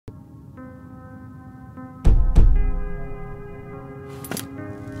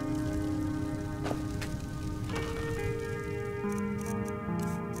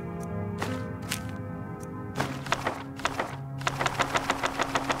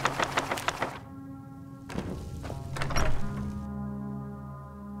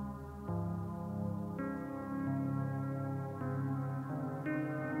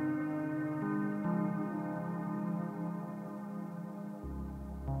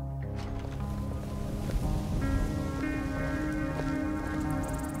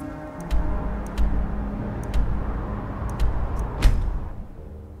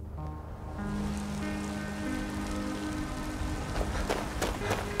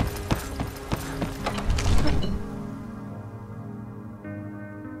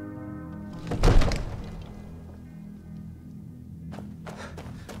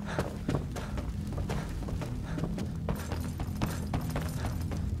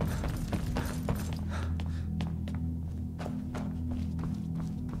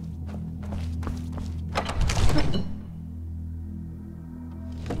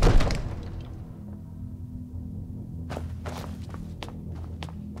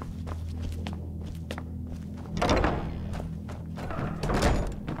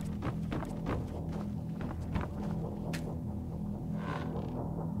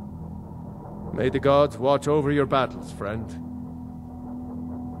May the gods watch over your battles, friend.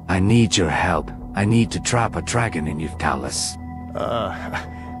 I need your help. I need to trap a dragon in Yvtalis.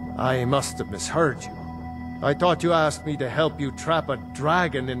 I must have misheard you. I thought you asked me to help you trap a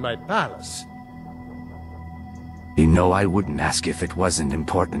dragon in my palace. You know I wouldn't ask if it wasn't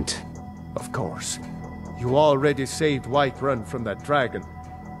important. Of course. You already saved Whiterun from that dragon.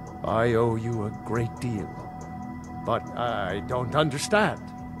 I owe you a great deal. But I don't understand.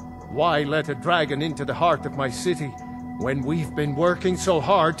 Why let a dragon into the heart of my city when we've been working so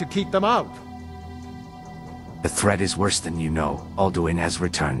hard to keep them out? The threat is worse than you know. Alduin has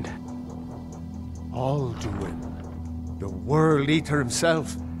returned. Alduin? The World Eater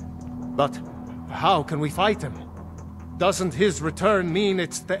himself? But how can we fight him? Doesn't his return mean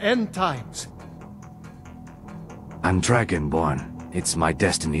it's the end times? I'm Dragonborn. It's my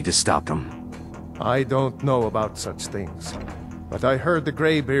destiny to stop him. I don't know about such things, but I heard the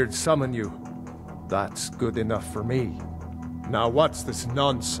Greybeard summon you. That's good enough for me. Now what's this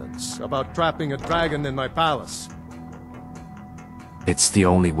nonsense about trapping a dragon in my palace? It's the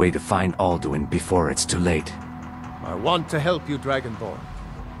only way to find Alduin before it's too late. I want to help you, Dragonborn,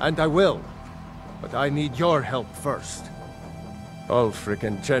 and I will. But I need your help first. Ulfric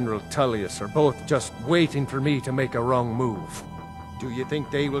and General Tullius are both just waiting for me to make a wrong move. Do you think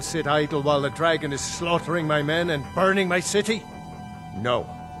they will sit idle while the dragon is slaughtering my men and burning my city? No.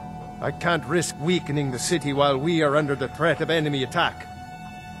 I can't risk weakening the city while we are under the threat of enemy attack.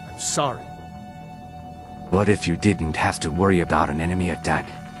 I'm sorry. What if you didn't have to worry about an enemy attack?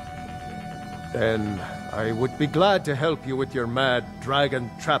 Then I would be glad to help you with your mad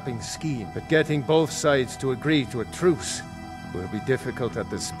dragon-trapping scheme, but getting both sides to agree to a truce will be difficult at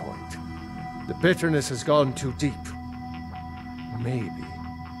this point. The bitterness has gone too deep. Maybe.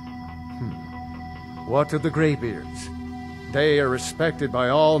 What of the Greybeards? They are respected by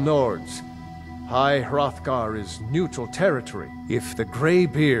all Nords. High Hrothgar is neutral territory. If the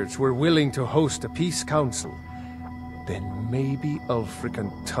Greybeards were willing to host a peace council, then maybe Ulfric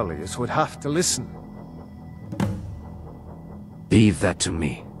and Tullius would have to listen. Leave that to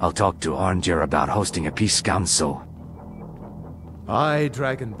me. I'll talk to Arngir about hosting a peace council. Aye,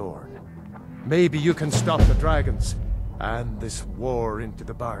 Dragonborn. Maybe you can stop the dragons, and this war into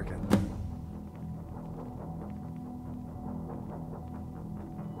the bargain.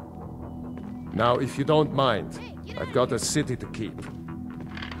 Now, if you don't mind, I've got a city to keep.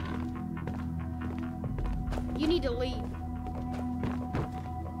 You need to leave.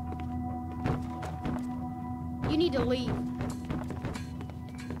 You need to leave.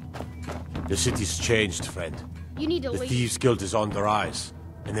 The city's changed, friend. You need to The leave. Thieves' Guild is on the rise,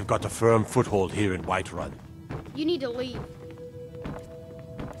 and they've got a firm foothold here in Whiterun. You need to leave.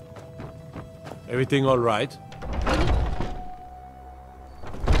 Everything all right?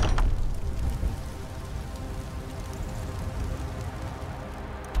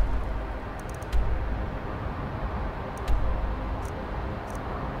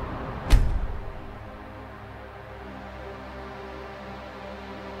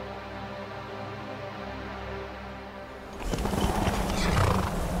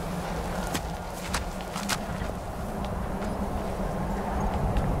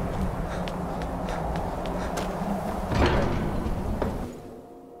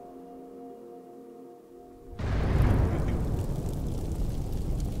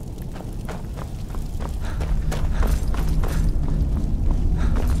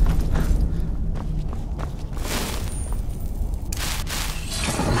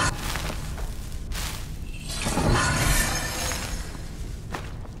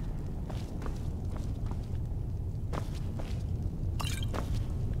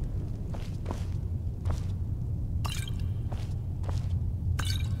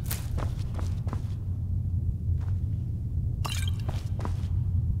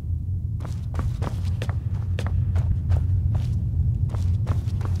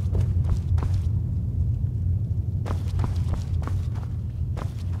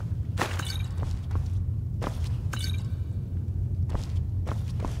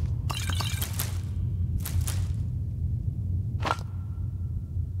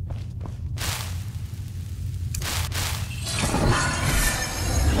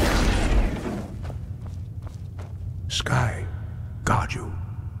 Sky, guard you.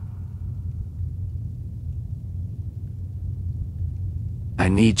 I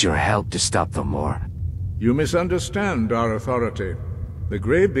need your help to stop the war. You misunderstand our authority. The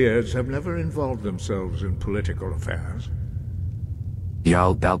Greybeards have never involved themselves in political affairs.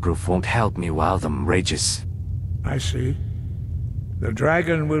 Jarl Balgruuf won't help me while the rages. I see. The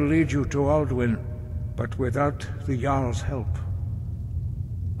dragon will lead you to Alduin, but without the Jarl's help.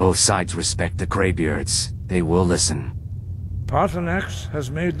 Both sides respect the Greybeards. They will listen. Paarthurnax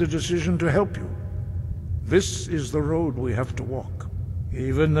has made the decision to help you. This is the road we have to walk.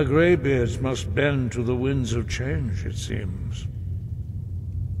 Even the Greybeards must bend to the winds of change, it seems.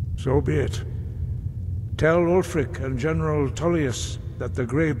 So be it. Tell Ulfric and General Tullius that the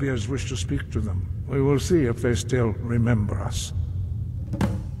Greybeards wish to speak to them. We will see if they still remember us.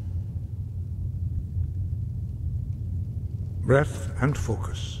 Breath and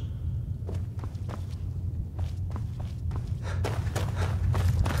focus.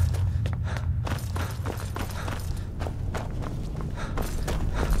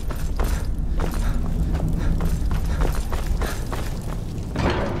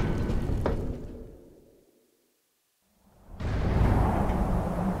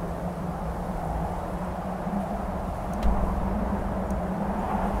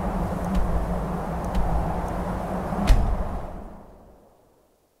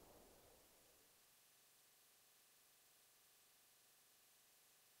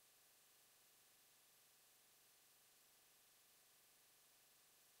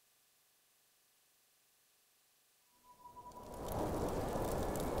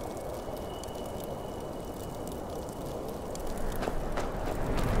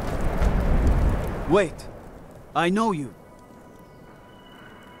 Wait. I know you.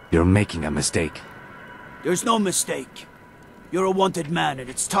 You're making a mistake. There's no mistake. You're a wanted man and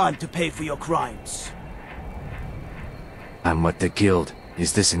it's time to pay for your crimes. I'm with the guild.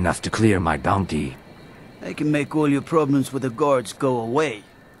 Is this enough to clear my bounty? I can make all your problems with the guards go away.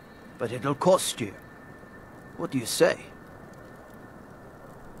 But it'll cost you. What do you say?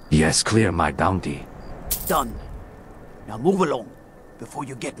 Yes, clear my bounty. Done. Now move along, before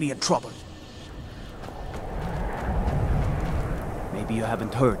you get me in trouble. Maybe you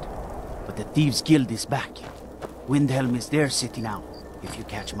haven't heard, but the Thieves' Guild is back. Windhelm is there city now, if you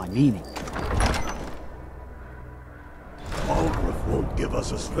catch my meaning. Algrith won't give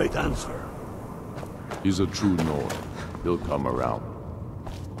us a straight answer. He's a true Nord. He'll come around.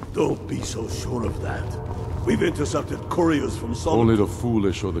 Don't be so sure of that. We've intercepted couriers from some... Only the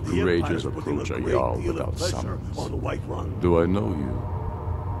foolish or the courageous Empire's putting approach a great Jarl deal of without pressure summons. on Whiterun. Do I know you?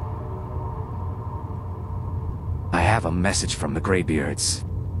 I have a message from the Greybeards.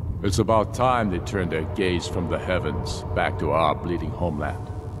 It's about time they turned their gaze from the heavens back to our bleeding homeland.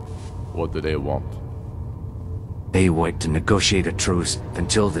 What do they want? They wait to negotiate a truce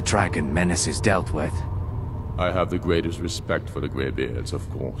until the dragon menace is dealt with. I have the greatest respect for the Greybeards, of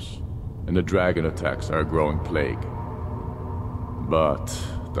course. And the dragon attacks are a growing plague. But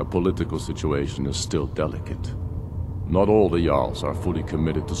the political situation is still delicate. Not all the Jarls are fully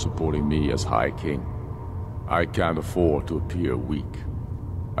committed to supporting me as High King. I can't afford to appear weak.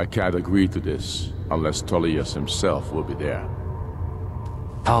 I can't agree to this unless Tullius himself will be there.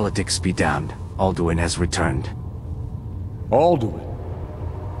 Politics be damned. Alduin has returned. Alduin?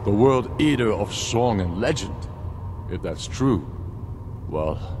 The world eater of song and legend? If that's true,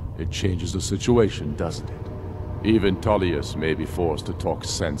 well, it changes the situation, doesn't it? Even Tullius may be forced to talk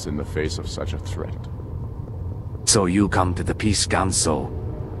sense in the face of such a threat. So you come to the Peace Council?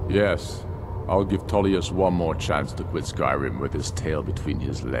 Yes. I'll give Tullius one more chance to quit Skyrim with his tail between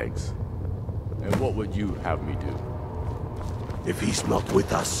his legs. And what would you have me do? If he's not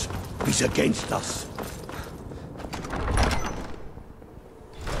with us, he's against us.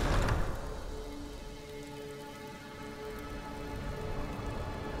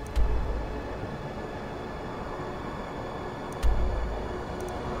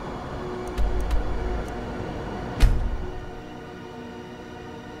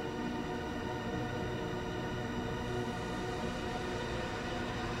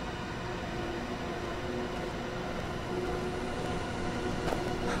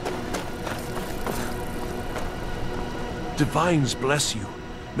 Divines bless you.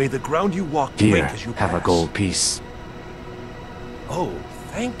 May the ground you walk Here, quake as you pass. have a gold piece. Oh,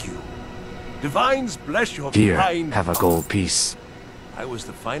 thank you. Divines bless your Here, kind... have a gold piece. I was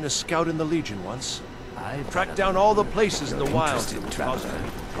the finest scout in the Legion once. I've Tracked down all the places in the wild. interesting traveler.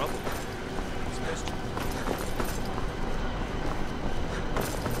 Trouble. It's best to-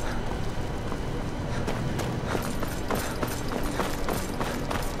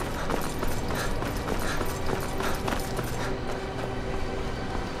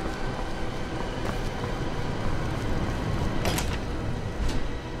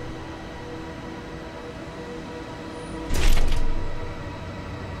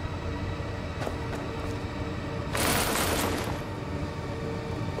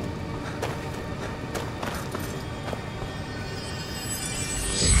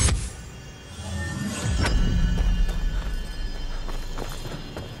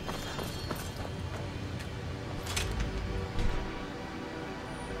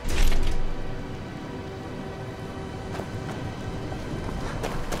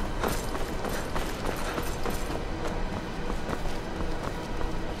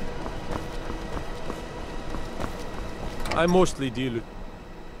 I mostly deal with...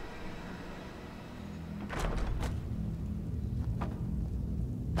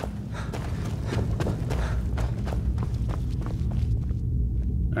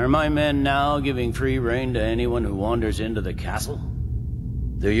 Are my men now giving free rein to anyone who wanders into the castle?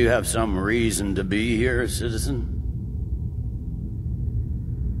 Do you have some reason to be here, citizen?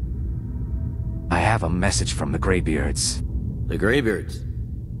 I have a message from the Greybeards. The Greybeards?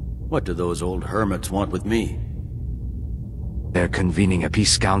 What do those old hermits want with me? They're convening a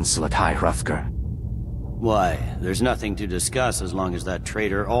peace council at High Hrothgar. Why, there's nothing to discuss as long as that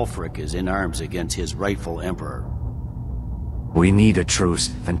traitor Ulfric is in arms against his rightful emperor. We need a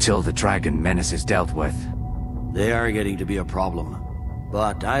truce until the dragon menace is dealt with. They are getting to be a problem.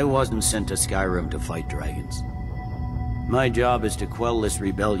 But I wasn't sent to Skyrim to fight dragons. My job is to quell this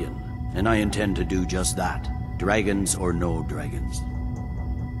rebellion, and I intend to do just that. Dragons or no dragons.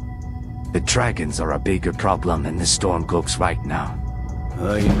 The dragons are a bigger problem than the Stormcloaks right now.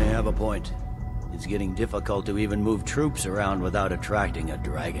 You may have a point. It's getting difficult to even move troops around without attracting a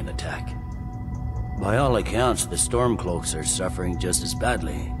dragon attack. By all accounts, the Stormcloaks are suffering just as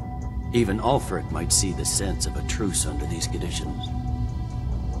badly. Even Ulfric might see the sense of a truce under these conditions.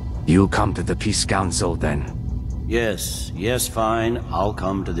 You'll come to the Peace Council, then? Yes, fine. I'll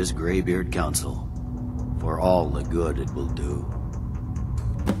come to this Greybeard Council. For all the good it will do.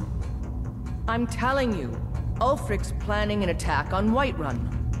 I'm telling you, Ulfric's planning an attack on Whiterun.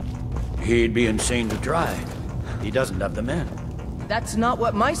 He'd be insane to try. He doesn't have the men. That's not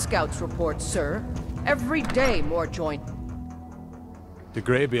what my scouts report, sir. Every day more joint... The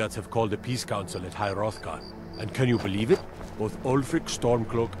Greybeards have called a peace council at High Hrothgar. And can you believe it? Both Ulfric,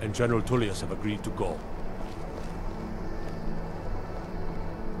 Stormcloak, and General Tullius have agreed to go.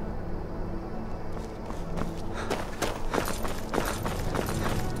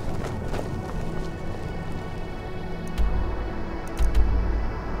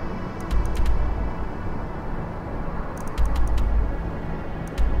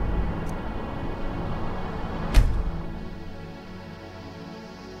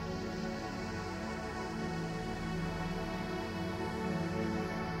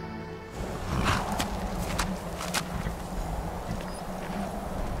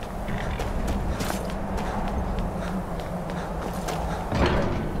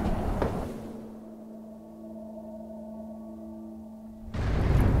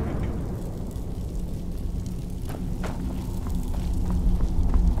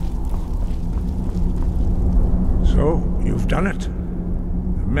 Done it.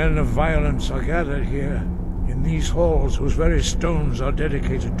 The men of violence are gathered here, in these halls whose very stones are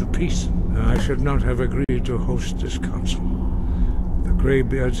dedicated to peace. I should not have agreed to host this council. The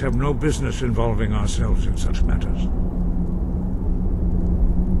Greybeards have no business involving ourselves in such matters.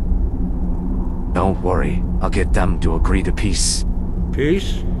 Don't worry, I'll get them to agree to peace.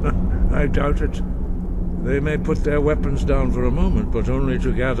 Peace? I doubt it. They may put their weapons down for a moment, but only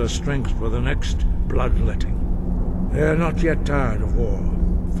to gather strength for the next bloodletting. They are not yet tired of war.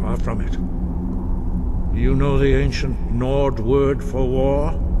 Far from it. Do you know the ancient Nord word for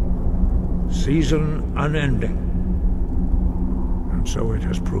war? Season unending. And so it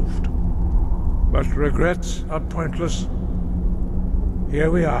has proved. But regrets are pointless.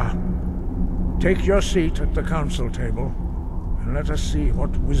 Here we are. Take your seat at the council table, and let us see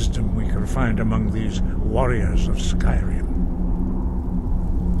what wisdom we can find among these warriors of Skyrim.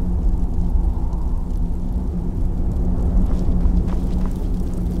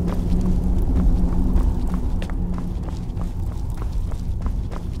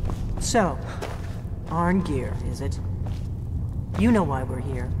 So, Arngeir, is it? You know why we're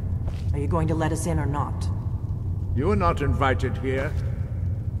here. Are you going to let us in or not? You are not invited here.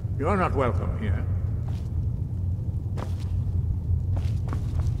 You're not welcome here.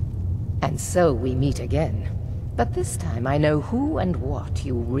 And so we meet again. But this time I know who and what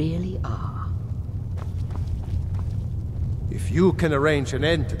you really are. If you can arrange an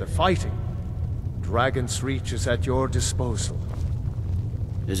end to the fighting, Dragon's Reach is at your disposal.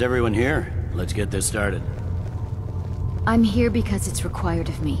 Is everyone here? Let's get this started. I'm here because it's required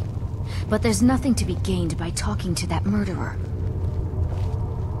of me. But there's nothing to be gained by talking to that murderer.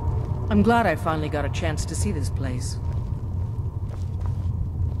 I'm glad I finally got a chance to see this place.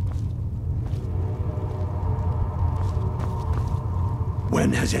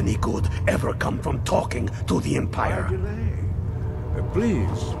 When has any good ever come from talking to the Empire? Why delay?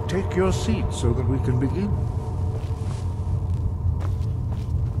 Please, take your seat so that we can begin.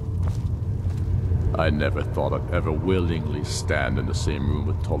 I never thought I'd ever willingly stand in the same room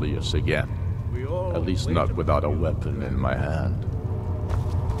with Tullius again. At least not without a weapon in my hand.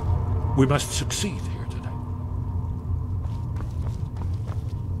 We must succeed here today.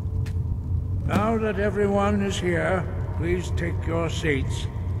 Now that everyone is here, please take your seats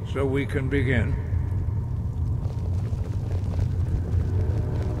so we can begin.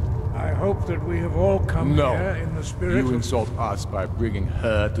 I hope that we have all come here in the spirit You of... insult us by bringing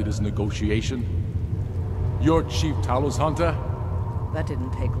her to this negotiation? You're Chief Talos Hunter? That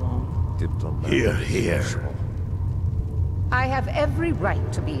didn't take long. Diplomatic. Here, here. I have every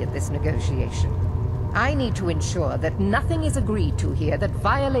right to be at this negotiation. I need to ensure that nothing is agreed to here that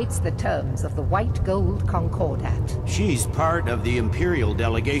violates the terms of the White Gold Concordat. She's part of the Imperial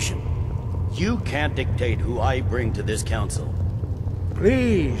delegation. You can't dictate who I bring to this council.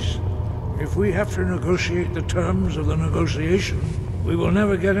 Please, if we have to negotiate the terms of the negotiation, we will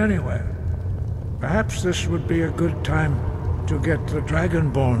never get anywhere. Perhaps this would be a good time to get the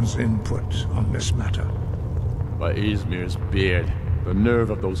Dragonborn's input on this matter. By Izmir's beard, the nerve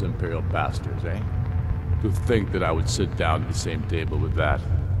of those Imperial bastards, eh? To think that I would sit down at the same table with that.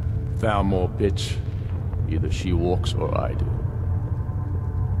 Thalmor bitch. Either she walks or I do.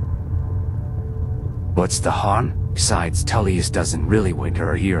 What's the harm? Besides, Tullius doesn't really want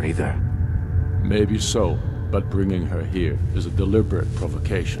her here either. Maybe so, but bringing her here is a deliberate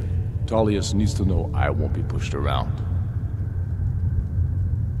provocation. Tullius needs to know I won't be pushed around.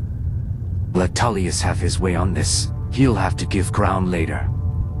 Let Tullius have his way on this. He'll have to give ground later.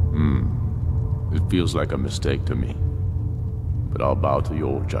 It feels like a mistake to me. But I'll bow to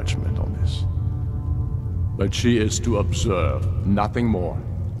your judgment on this. But she is to observe, nothing more.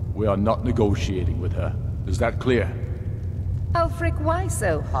 We are not negotiating with her. Is that clear? Ulfric, why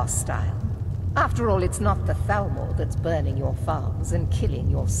so hostile? After all, it's not the Thalmor that's burning your farms and killing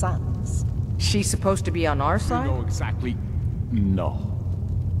your sons. She's supposed to be on our side? You know exactly... No.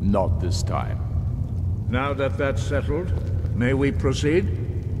 Not this time. Now that that's settled, may we proceed?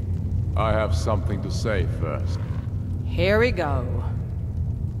 I have something to say first. Here we go.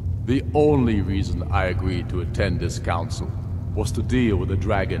 The only reason I agreed to attend this council was to deal with the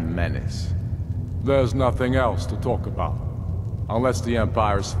dragon menace. There's nothing else to talk about. Unless the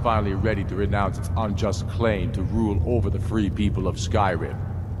Empire is finally ready to renounce its unjust claim to rule over the free people of Skyrim.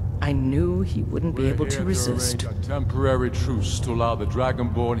 I knew he wouldn't be able to resist. A temporary truce to allow the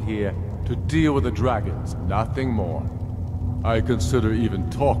Dragonborn here to deal with the dragons, nothing more. I consider even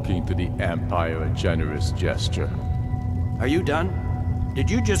talking to the Empire a generous gesture. Are you done? Did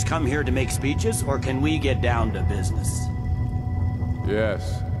you just come here to make speeches, or can we get down to business?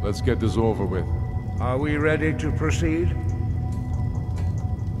 Yes, let's get this over with. Are we ready to proceed?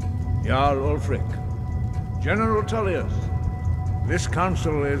 Jarl Ulfric, General Tullius, this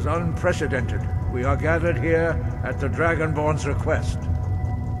council is unprecedented. We are gathered here at the Dragonborn's request.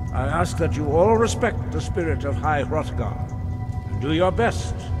 I ask that you all respect the spirit of High Hrothgar, and do your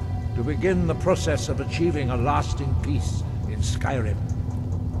best to begin the process of achieving a lasting peace in Skyrim.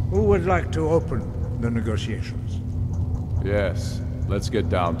 Who would like to open the negotiations? Yes, let's get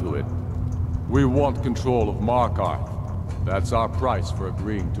down to it. We want control of Markarth. That's our price for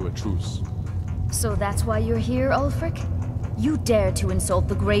agreeing to a truce. So that's why you're here, Ulfric? You dare to insult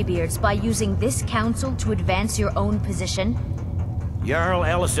the Greybeards by using this council to advance your own position? Jarl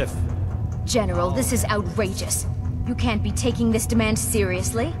Elisif. General, this is outrageous. You can't be taking this demand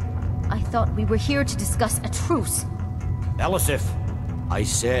seriously. I thought we were here to discuss a truce. Elisif, I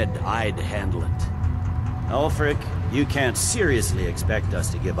said I'd handle it. Ulfric, you can't seriously expect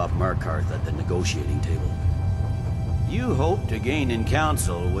us to give up Markarth at the negotiating table. You hope to gain in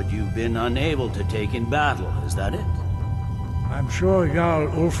council what you've been unable to take in battle, is that it? I'm sure Jarl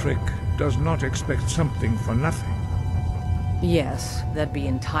Ulfric does not expect something for nothing. Yes, that'd be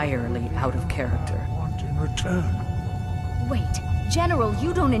entirely out of character. Want in return? Wait, General,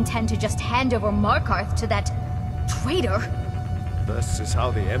 you don't intend to just hand over Markarth to that... traitor? This is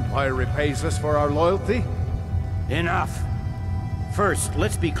how the Empire repays us for our loyalty? Enough! First,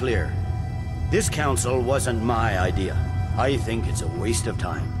 let's be clear. This council wasn't my idea. I think it's a waste of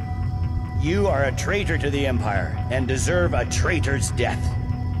time. You are a traitor to the Empire, and deserve a traitor's death.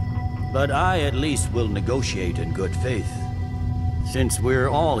 But I at least will negotiate in good faith. Since we're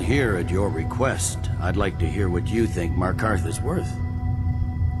all here at your request, I'd like to hear what you think Markarth is worth.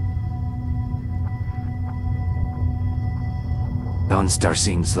 Dawnstar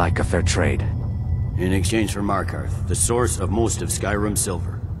seems like a fair trade. In exchange for Markarth, the source of most of Skyrim's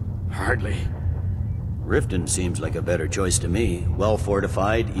silver. Hardly. Riften seems like a better choice to me. Well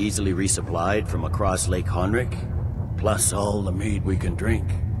fortified, easily resupplied from across Lake Honric. Plus all the mead we can drink.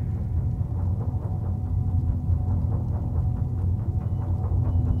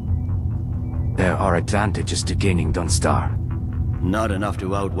 There are advantages to gaining Dawnstar. Not enough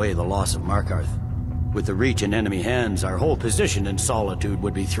to outweigh the loss of Markarth. With the Reach in enemy hands, our whole position in Solitude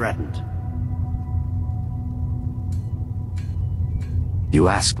would be threatened. You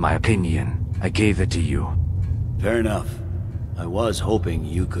asked my opinion. I gave it to you. Fair enough. I was hoping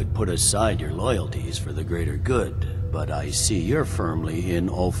you could put aside your loyalties for the greater good, but I see you're firmly in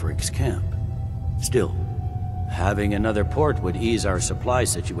Ulfric's camp. Still, having another port would ease our supply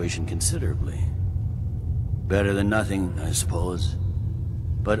situation considerably. Better than nothing, I suppose.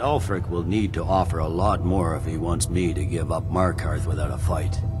 But Ulfric will need to offer a lot more if he wants me to give up Markarth without a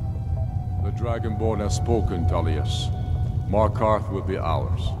fight. The Dragonborn has spoken, Tullius. Markarth will be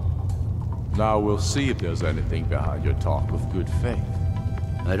ours. Now we'll see if there's anything behind your talk with good faith.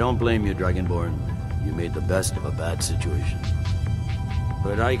 I don't blame you, Dragonborn. You made the best of a bad situation.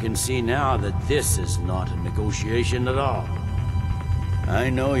 But I can see now that this is not a negotiation at all. I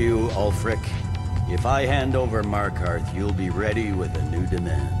know you, Ulfric. If I hand over Markarth, you'll be ready with a new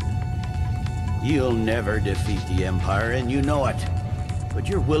demand. You'll never defeat the Empire, and you know it. But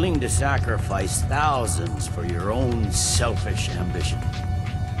you're willing to sacrifice thousands for your own selfish ambition.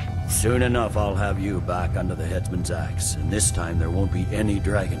 Soon enough, I'll have you back under the headsman's axe, and this time there won't be any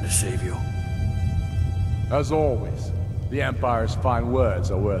dragon to save you. As always, the Empire's fine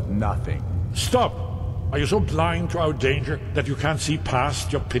words are worth nothing. Stop! Are you so blind to our danger that you can't see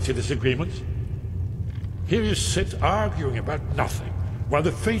past your petty disagreements? Here you sit arguing about nothing, while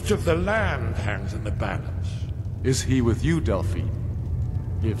the fate of the land hangs in the balance. Is he with you, Delphine?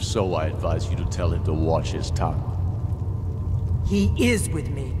 If so, I advise you to tell him to watch his tongue. He is with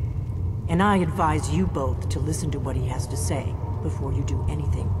me. And I advise you both to listen to what he has to say before you do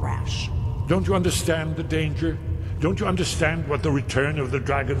anything rash. Don't you understand the danger? Don't you understand what the return of the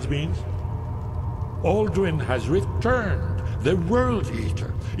dragons means? Alduin has returned, the World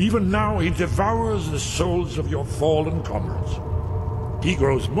Eater. Even now he devours the souls of your fallen comrades. He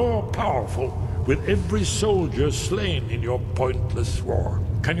grows more powerful with every soldier slain in your pointless war.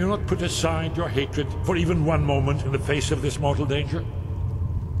 Can you not put aside your hatred for even one moment in the face of this mortal danger?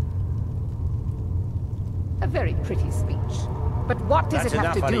 A very pretty speech. But what does it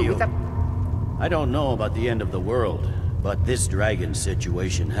have to do with the... I don't know about the end of the world, but this dragon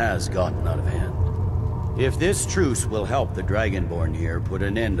situation has gotten out of hand. If this truce will help the Dragonborn here put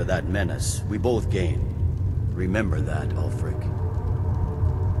an end to that menace, we both gain. Remember that, Ulfric.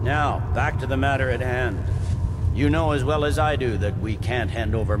 Now, back to the matter at hand. You know as well as I do that we can't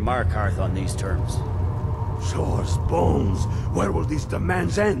hand over Markarth on these terms. Shores, bones, where will these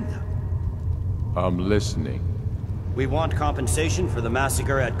demands end? I'm listening. We want compensation for the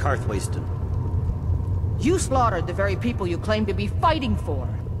massacre at Karthwasten. You slaughtered the very people you claim to be fighting for.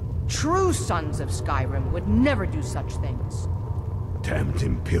 True sons of Skyrim would never do such things. Damned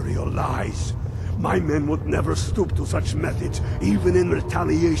Imperial lies. My men would never stoop to such methods, even in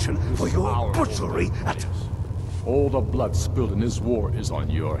retaliation for your butchery at... All the blood spilled in this war is on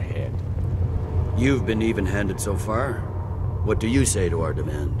your head. You've been even-handed so far. What do you say to our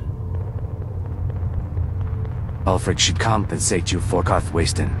demand? Ulfric should compensate you for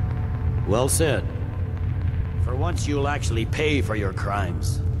Karthwasten. Well said. For once you'll actually pay for your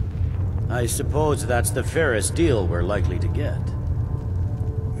crimes. I suppose that's the fairest deal we're likely to get.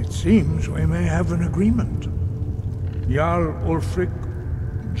 It seems we may have an agreement. Jarl Ulfric,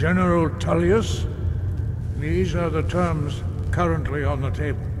 General Tullius, these are the terms currently on the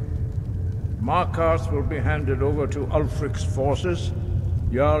table. Markarth will be handed over to Ulfric's forces,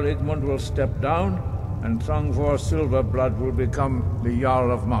 Jarl Igmund will step down, and Thangvor Silverblood will become the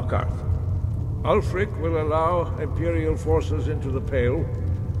Jarl of Markarth. Ulfric will allow Imperial forces into the Pale,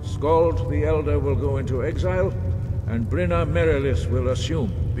 Skald the Elder will go into exile, and Brynna Merilis will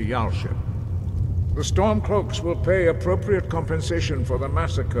assume the Jarlship. The Stormcloaks will pay appropriate compensation for the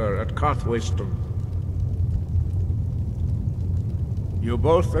massacre at Karthwasten. You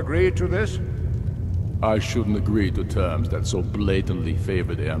both agree to this? I shouldn't agree to terms that so blatantly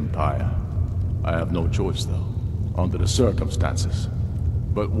favor the Empire. I have no choice, though, under the circumstances.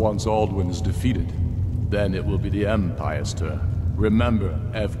 But once Alduin is defeated, then it will be the Empire's turn. Remember,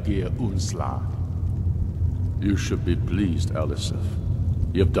 Evgir Unsla. You should be pleased, Elisif.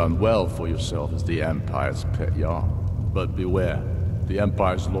 You've done well for yourself as the Empire's pet Jarl. But beware, the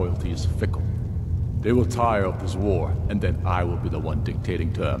Empire's loyalty is fickle. They will tire of this war, and then I will be the one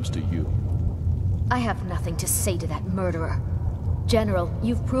dictating terms to you. I have nothing to say to that murderer. General,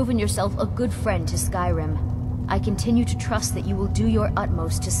 you've proven yourself a good friend to Skyrim. I continue to trust that you will do your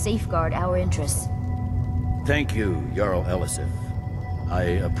utmost to safeguard our interests. Thank you, Jarl Elisif. I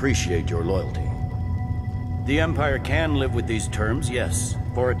appreciate your loyalty. The Empire can live with these terms, yes,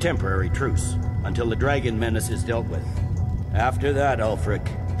 for a temporary truce, until the dragon menace is dealt with. After that,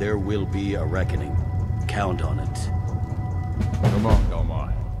 Ulfric, there will be a reckoning. Count on it. Come on,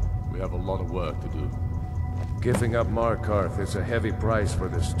 Delmar. We have a lot of work to do. Giving up Markarth is a heavy price for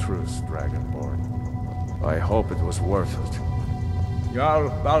this truce, Dragonborn. I hope it was worth it. Jarl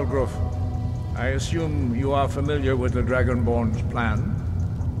Balgruf, I assume you are familiar with the Dragonborn's plan?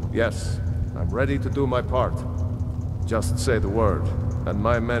 Yes, I'm ready to do my part. Just say the word, and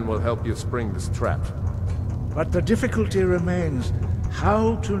my men will help you spring this trap. But the difficulty remains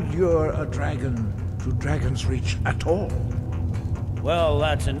how to lure a dragon to Dragon's Reach at all. Well,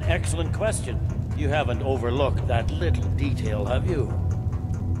 that's an excellent question. You haven't overlooked that little detail, have you?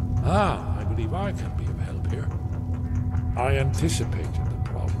 I believe I can be of help here. I anticipated the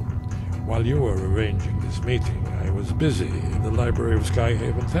problem. While you were arranging this meeting, I was busy in the library of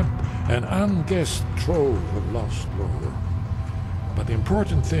Skyhaven Temple, an unguessed trove of lost lore. But the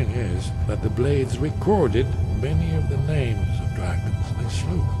important thing is that the Blades recorded many of the names of dragons they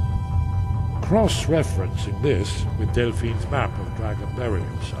slew. Cross-referencing this with Delphine's map of dragon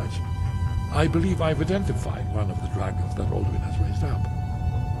burial sites, I believe I've identified one of the dragons that Alduin has raised up.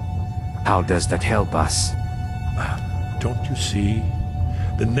 How does that help us? Don't you see?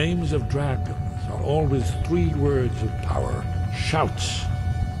 The names of dragons are always 3 words of power, shouts.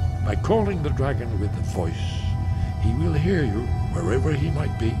 By calling the dragon with the voice, he will hear you wherever he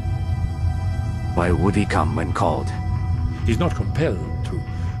might be. Why would he come when called? He's not compelled to,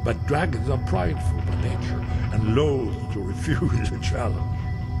 but dragons are prideful by nature and loath to refuse a challenge.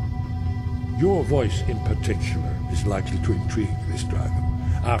 Your voice in particular is likely to intrigue this dragon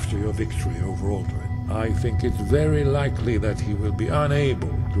after your victory over Alduin. I think it's very likely that he will be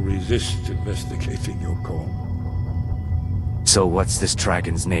unable to resist investigating your call. So what's this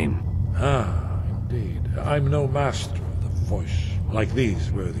dragon's name? Indeed. I'm no master of the voice, like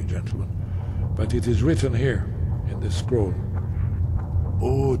these worthy gentlemen. But it is written here, in this scroll.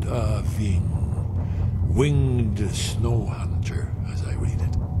 Oda Ving, winged snow hunter, as I read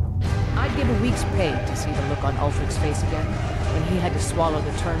it. I'd give a week's pay to see the look on Ulfric's face again, when he had to swallow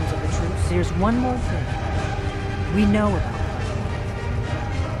the terms of the truce. There's one more thing. We know about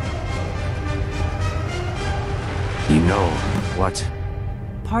it. You know what?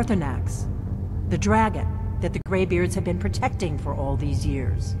 Paarthurnax, the dragon that the Greybeards have been protecting for all these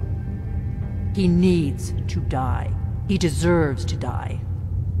years. He needs to die. He deserves to die.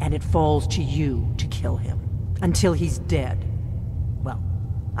 And it falls to you to kill him. Until he's dead. Well,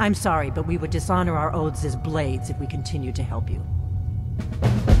 I'm sorry, but we would dishonor our oaths as Blades if we continue to help you.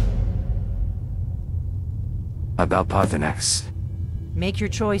 About Paarthurnax. Make your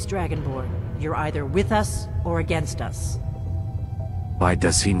choice, Dragonborn. You're either with us or against us. Why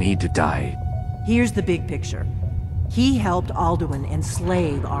does he need to die? Here's the big picture. He helped Alduin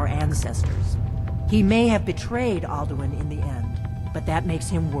enslave our ancestors. He may have betrayed Alduin in the end, but that makes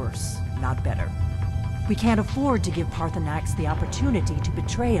him worse, not better. We can't afford to give Paarthurnax the opportunity to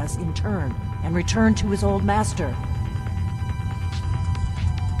betray us in turn and return to his old master.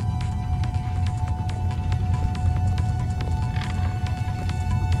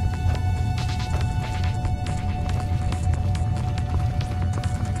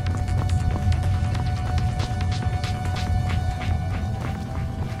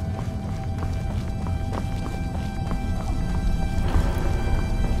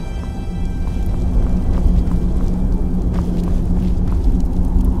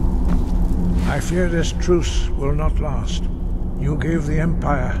 I fear this truce will not last. You gave the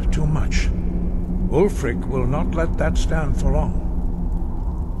Empire too much. Ulfric will not let that stand for long.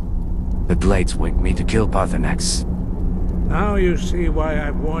 The Blades want me to kill Paarthurnax. Now you see why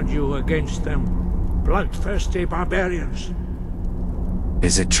I warned you against them. Bloodthirsty barbarians.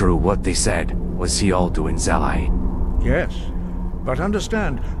 Is it true what they said? Was he Alduin's ally? Yes, but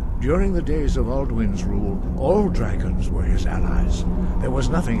understand, during the days of Alduin's rule, all dragons were his allies. There was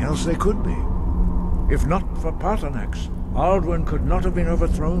nothing else they could be. If not for Paarthurnax, Alduin could not have been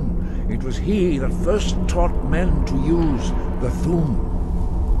overthrown. It was he that first taught men to use the Thu'um.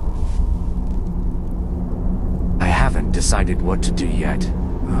 I haven't decided what to do yet.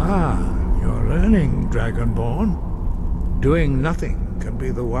 You're learning, Dragonborn. Doing nothing can be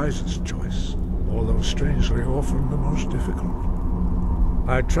the wisest choice, although strangely often the most difficult.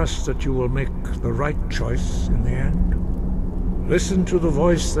 I trust that you will make the right choice in the end. Listen to the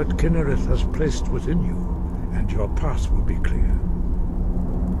voice that Kynareth has placed within you, and your path will be clear.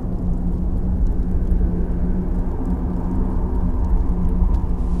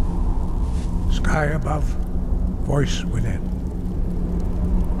 Sky above, voice within.